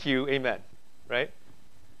 Thank you, amen, right?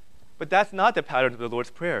 But that's not the pattern of the Lord's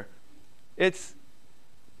Prayer. It's,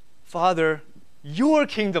 Father, your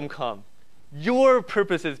kingdom come, your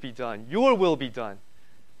purposes be done, your will be done.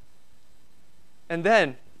 And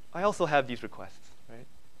then, I also have these requests, right?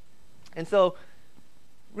 And so,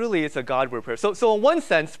 really, it's a God-word prayer. So in one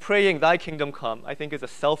sense, praying thy kingdom come, I think, is a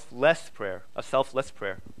selfless prayer.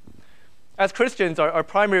 As Christians, our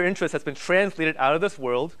primary interest has been translated out of this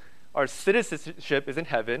world. Our citizenship is in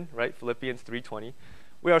heaven, right? Philippians 3:20.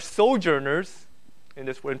 We are sojourners in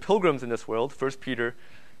this world, and pilgrims in this world, 1 Peter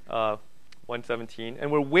 1:17.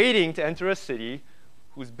 And we're waiting to enter a city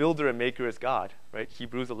whose builder and maker is God, right?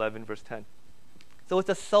 Hebrews 11, verse 10. So it's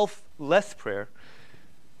a selfless prayer.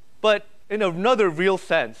 But in another real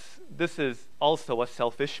sense, this is also a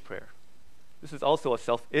selfish prayer. This is also a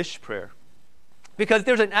selfish prayer. Because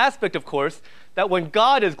there's an aspect, of course, that when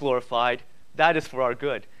God is glorified, that is for our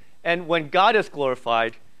good. And when God is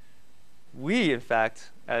glorified, we, in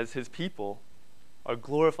fact, as his people, are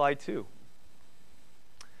glorified too.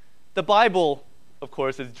 The Bible, of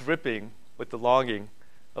course, is dripping with the longing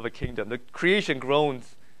of a kingdom. The creation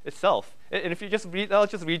groans itself. And if you just read, I'll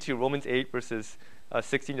just read to you Romans 8, verses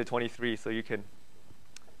 16 to 23, so you can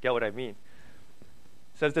get what I mean.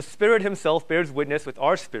 It says, the Spirit himself bears witness with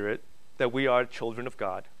our spirit that we are children of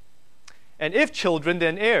God. And if children,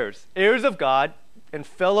 then heirs, heirs of God and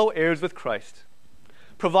fellow heirs with Christ,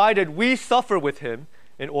 provided we suffer with him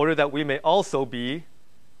in order that we may also be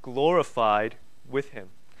glorified with him.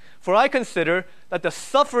 For I consider that the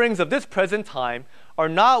sufferings of this present time are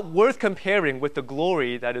not worth comparing with the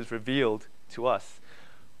glory that is revealed to us.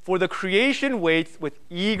 For the creation waits with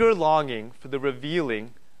eager longing for the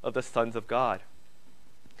revealing of the sons of God.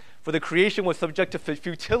 For the creation was subject to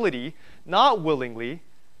futility, not willingly,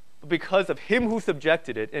 but because of him who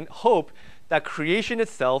subjected it, in hope that creation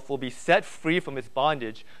itself will be set free from its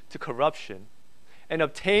bondage to corruption and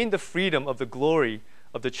obtain the freedom of the glory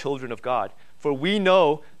of the children of God. For we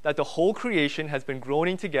know that the whole creation has been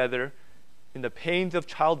groaning together in the pains of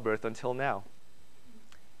childbirth until now.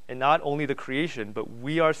 And not only the creation, but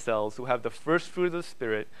we ourselves who have the first fruit of the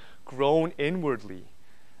Spirit groan inwardly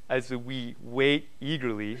as we wait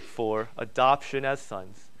eagerly for adoption as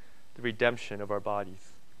sons, the redemption of our bodies.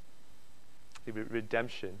 The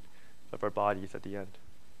redemption of our bodies at the end.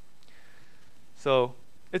 So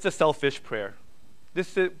it's a selfish prayer.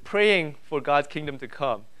 This is praying for God's kingdom to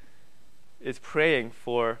come is praying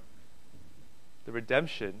for the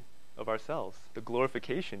redemption of ourselves, the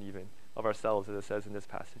glorification even of ourselves, as it says in this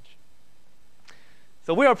passage.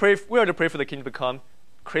 So we are to pray for the kingdom to come.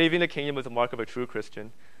 Craving the kingdom is a mark of a true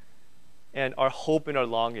Christian. And our hope and our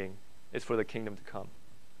longing is for the kingdom to come.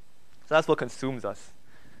 So that's what consumes us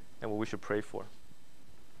and what we should pray for.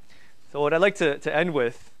 So what I'd like to end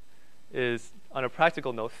with is, on a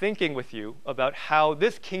practical note, thinking with you about how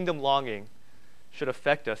this kingdom longing should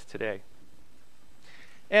affect us today.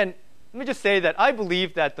 And let me just say that I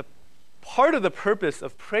believe that the part of the purpose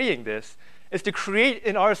of praying this is to create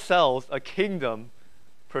in ourselves a kingdom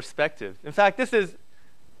perspective. In fact, this is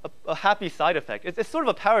a happy side effect. It's sort of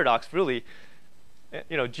a paradox, really.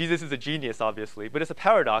 You know, Jesus is a genius, obviously, but it's a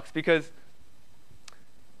paradox because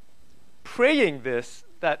praying this,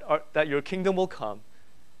 that your kingdom will come,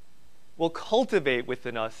 will cultivate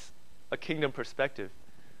within us a kingdom perspective.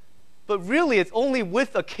 But really, it's only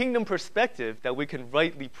with a kingdom perspective that we can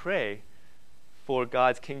rightly pray for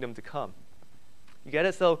God's kingdom to come. You get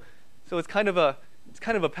it? So it's kind of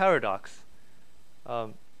a paradox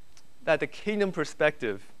that the kingdom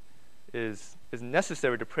perspective is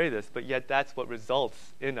necessary to pray this, but yet that's what results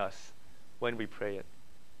in us when we pray it.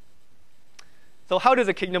 So how does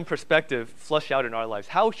a kingdom perspective flush out in our lives?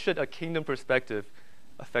 How should a kingdom perspective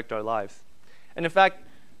affect our lives? And in fact,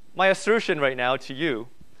 my assertion right now to you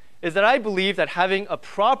is that I believe that having a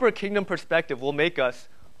proper kingdom perspective will make us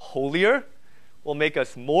holier, will make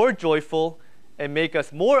us more joyful, and make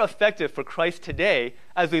us more effective for Christ today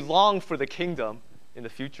as we long for the kingdom in the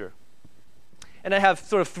future. And I have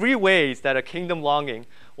sort of 3 ways that a kingdom longing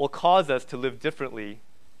will cause us to live differently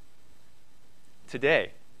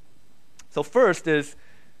today. So first is,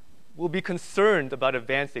 we'll be concerned about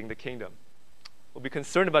advancing the kingdom. We'll be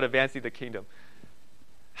concerned about advancing the kingdom.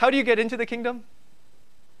 How do you get into the kingdom?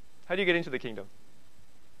 How do you get into the kingdom?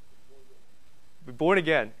 Be born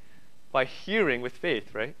again by hearing with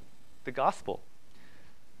faith, right? The gospel.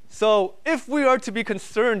 So if we are to be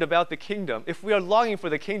concerned about the kingdom, if we are longing for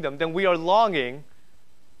the kingdom, then we are longing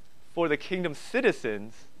for the kingdom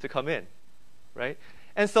citizens to come in, right?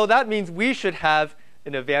 And so that means we should have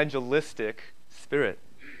an evangelistic spirit.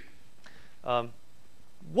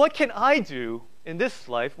 What can I do in this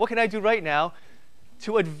life? What can I do right now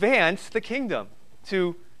to advance the kingdom,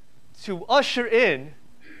 to usher in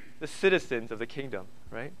the citizens of the kingdom,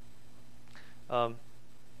 right?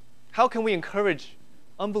 How can we encourage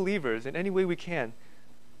unbelievers in any way we can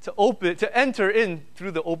to enter in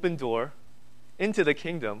through the open door into the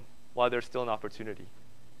kingdom while there's still an opportunity?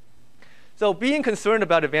 So being concerned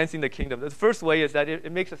about advancing the kingdom, the first way is that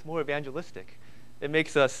it makes us more evangelistic. It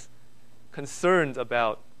makes us concerned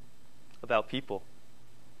about people,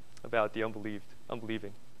 about the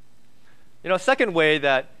unbelieving. You know, a second way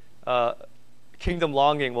that kingdom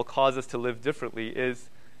longing will cause us to live differently is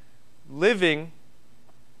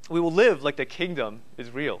we will live like the kingdom is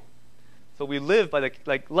real. So we live by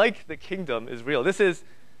like the kingdom is real. This is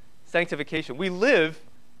sanctification. We live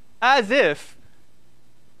as if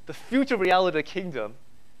the future reality of the kingdom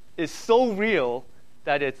is so real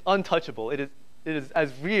that it's untouchable. It is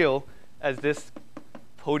as real as this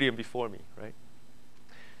podium before me, right?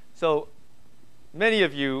 So many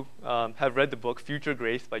of you have read the book Future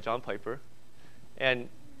Grace by John Piper. And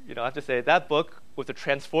I have to say that book was a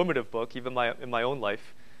transformative book, even in my own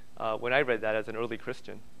life, when I read that as an early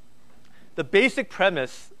Christian. The basic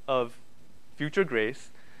premise of Future Grace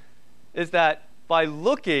is that by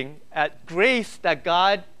looking at grace that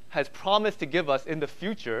God has promised to give us in the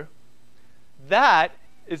future, that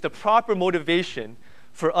is the proper motivation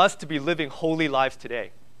for us to be living holy lives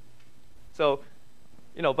today. So,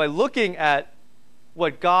 by looking at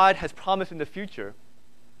what God has promised in the future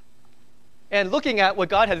and looking at what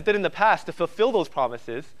God has done in the past to fulfill those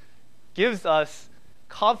promises gives us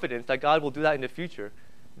confidence that God will do that in the future.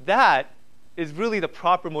 That is really the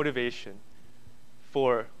proper motivation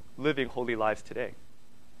for living holy lives today.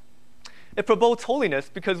 It promotes holiness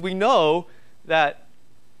because we know that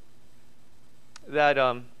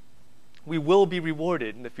we will be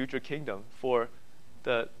rewarded in the future kingdom for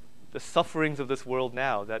the sufferings of this world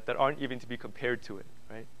now that aren't even to be compared to it,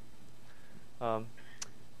 right?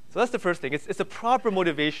 So that's the first thing. It's a proper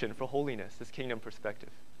motivation for holiness, this kingdom perspective.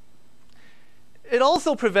 It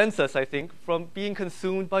also prevents us, I think, from being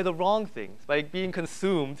consumed by the wrong things, by being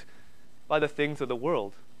consumed by the things of the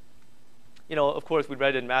world. Of course, we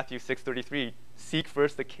read in Matthew 6:33, seek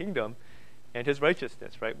first the kingdom and his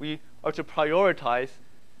righteousness, right? We are to prioritize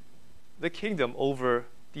the kingdom over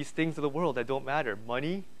these things of the world that don't matter.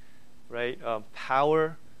 Money, right?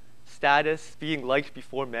 Power, status, being liked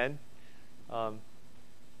before men.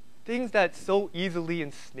 Things that so easily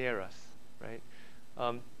ensnare us, right?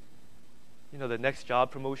 The next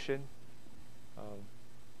job promotion,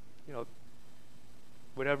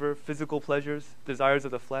 whatever, physical pleasures, desires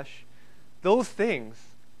of the flesh. Those things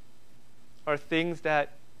are things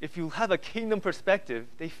that, if you have a kingdom perspective,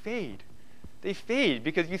 they fade. They fade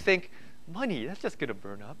because you think, money, that's just going to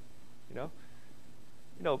burn up,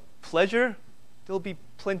 pleasure, there'll be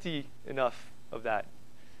plenty enough of that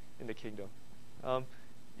in the kingdom.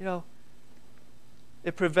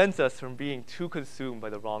 It prevents us from being too consumed by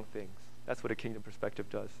the wrong things. That's what a kingdom perspective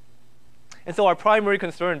does. And so our primary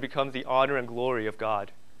concern becomes the honor and glory of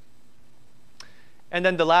God. And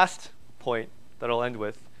then the last point that I'll end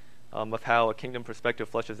with of how a kingdom perspective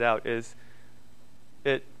fleshes out is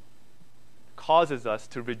it causes us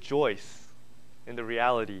to rejoice in the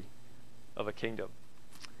reality of a kingdom.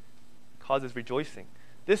 It causes rejoicing.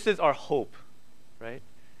 This is our hope, right?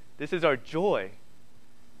 This is our joy.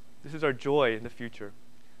 This is our joy in the future,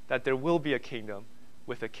 that there will be a kingdom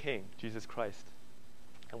with a king, Jesus Christ.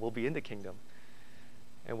 And we'll be in the kingdom,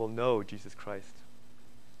 and we'll know Jesus Christ.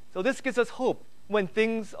 So this gives us hope when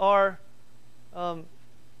things don't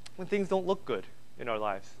look good in our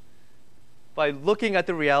lives. By looking at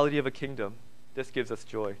the reality of a kingdom, this gives us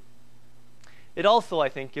joy. It also, I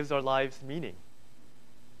think, gives our lives meaning.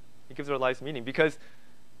 It gives our lives meaning because,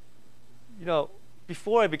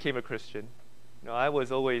 before I became a Christian, I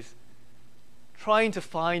was always trying to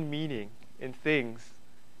find meaning in things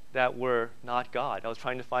that were not God. I was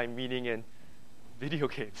trying to find meaning in video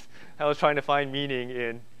games. I was trying to find meaning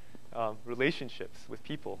in relationships with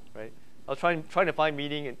people, right? I was trying to find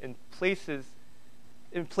meaning in places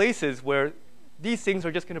where these things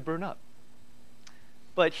are just going to burn up.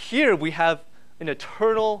 But here we have an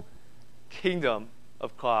eternal kingdom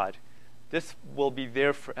of God. This will be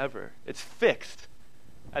there forever. It's fixed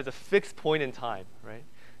as a fixed point in time, right?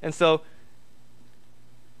 And so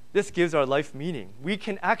this gives our life meaning. We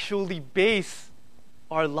can actually base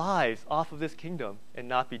our lives off of this kingdom and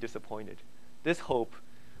not be disappointed. This hope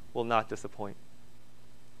will not disappoint.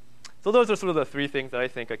 So those are sort of the three things that I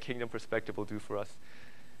think a kingdom perspective will do for us.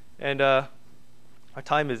 And our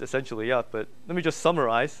time is essentially up, but let me just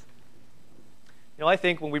summarize. I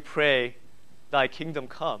think when we pray, thy kingdom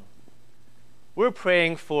come, we're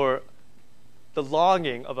praying for the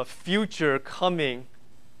longing of a future coming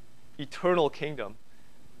eternal kingdom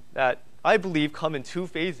that I believe come in two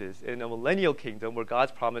phases: in a millennial kingdom where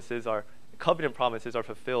God's covenant promises are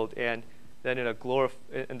fulfilled, and then in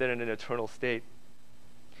an eternal state.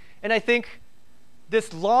 And I think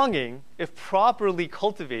this longing, if properly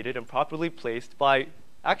cultivated and properly placed by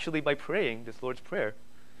praying this Lord's Prayer,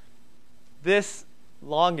 this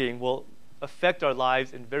longing will affect our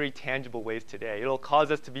lives in very tangible ways today. It'll cause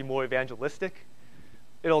us to be more evangelistic.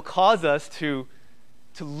 It'll cause us to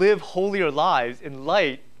live holier lives in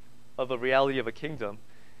light of a reality of a kingdom.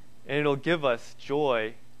 And it'll give us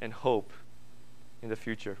joy and hope in the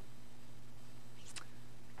future.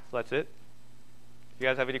 So that's it. You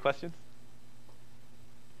guys have any questions?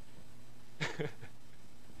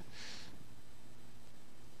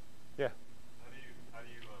 Yeah. How do you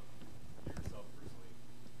view yourself personally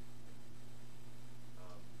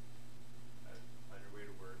on your way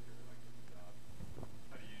to work or like your job?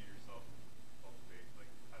 How do you yourself cultivate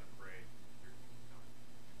how to pray your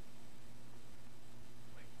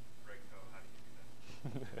like Greg Co? How do you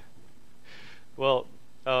do that? Well,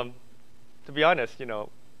 to be honest,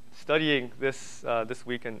 studying this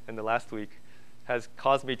week and the last week has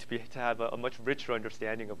caused me to have a much richer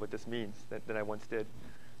understanding of what this means than I once did.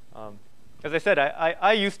 As I said,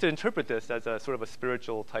 I used to interpret this as a sort of a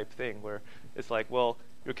spiritual type thing, where it's like, well,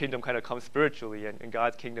 your kingdom kind of comes spiritually, and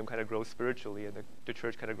God's kingdom kind of grows spiritually, and the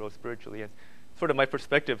church kind of grows spiritually. And sort of my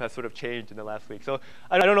perspective has sort of changed in the last week. So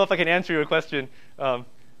I don't know if I can answer your question,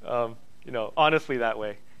 honestly that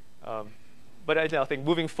way. But I think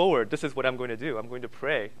moving forward, this is what I'm going to do. I'm going to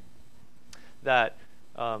pray that,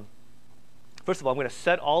 first of all, I'm going to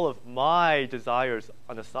set all of my desires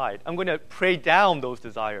on the side. I'm going to pray down those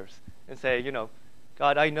desires and say,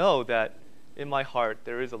 God, I know that in my heart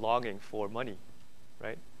there is a longing for money,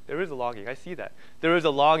 right? There is a longing. I see that. There is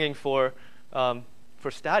a longing for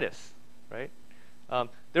status, right?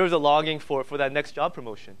 There was a longing for that next job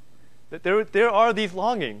promotion. That there are these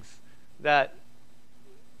longings that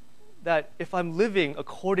if I'm living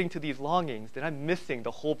according to these longings, then I'm missing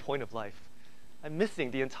the whole point of life. I'm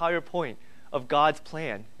missing the entire point of God's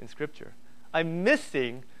plan in Scripture. I'm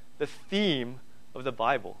missing the theme of the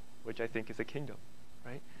Bible, which I think is a kingdom,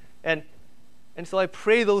 right? And so I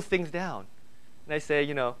pray those things down. And I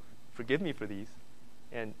say, forgive me for these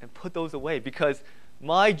and put those away, because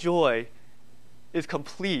my joy is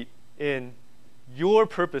complete in your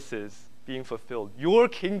purposes being fulfilled, your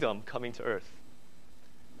kingdom coming to earth.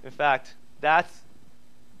 In fact, that's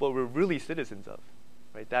what we're really citizens of,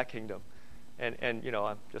 right? That kingdom. And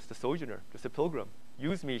I'm just a sojourner, just a pilgrim.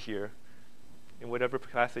 Use me here in whatever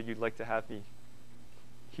capacity you'd like to have me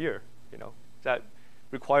here, That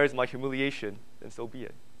requires my humiliation, then so be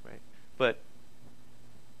it, right? But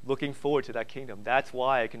looking forward to that kingdom, that's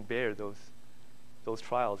why I can bear those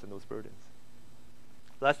trials and those burdens.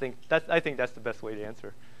 So I think that's the best way to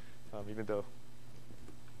answer, even though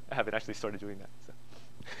I haven't actually started doing that. So.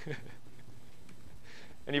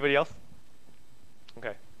 Anybody else?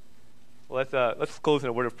 Okay. Well, let's close in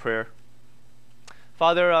a word of prayer.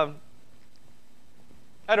 Father,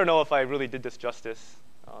 I don't know if I really did this justice,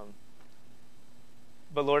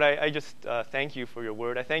 but Lord, I just thank you for your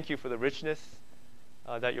word. I thank you for the richness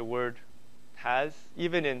that your word has,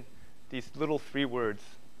 even in these little 3 words,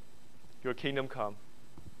 your kingdom come.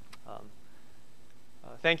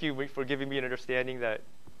 Thank you for giving me an understanding that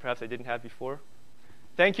perhaps I didn't have before.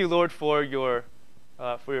 Thank you, Lord, for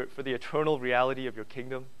for the eternal reality of your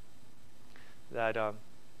kingdom. That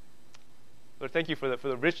Lord, thank you for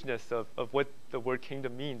the richness of what the word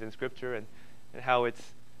kingdom means in Scripture, and how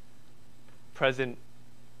it's present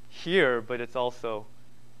here, but it's also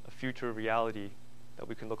a future reality that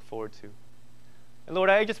we can look forward to. And Lord,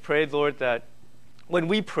 I just pray, Lord, that when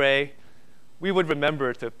we pray, we would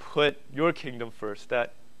remember to put your kingdom first,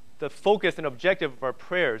 that the focus and objective of our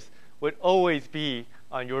prayers would always be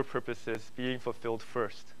on your purposes being fulfilled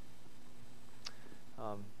first.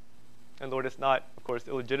 And Lord, it's not, of course,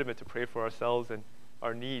 illegitimate to pray for ourselves and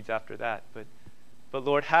our needs after that, but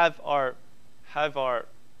Lord, have our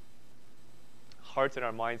hearts and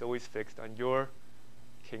our minds always fixed on your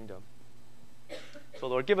kingdom. So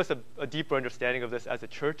Lord, give us a deeper understanding of this as a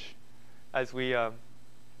church, as we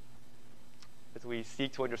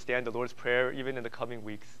seek to understand the Lord's Prayer even in the coming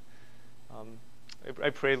weeks. I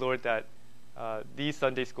pray, Lord, that these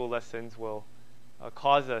Sunday school lessons will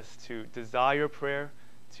cause us to desire prayer,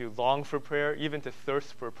 to long for prayer, even to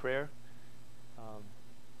thirst for prayer,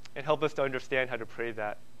 and help us to understand how to pray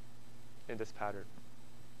that in this pattern.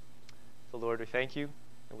 So Lord, we thank you,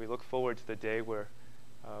 and we look forward to the day where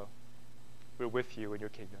we're with you in your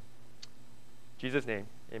kingdom. In Jesus' name,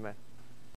 amen.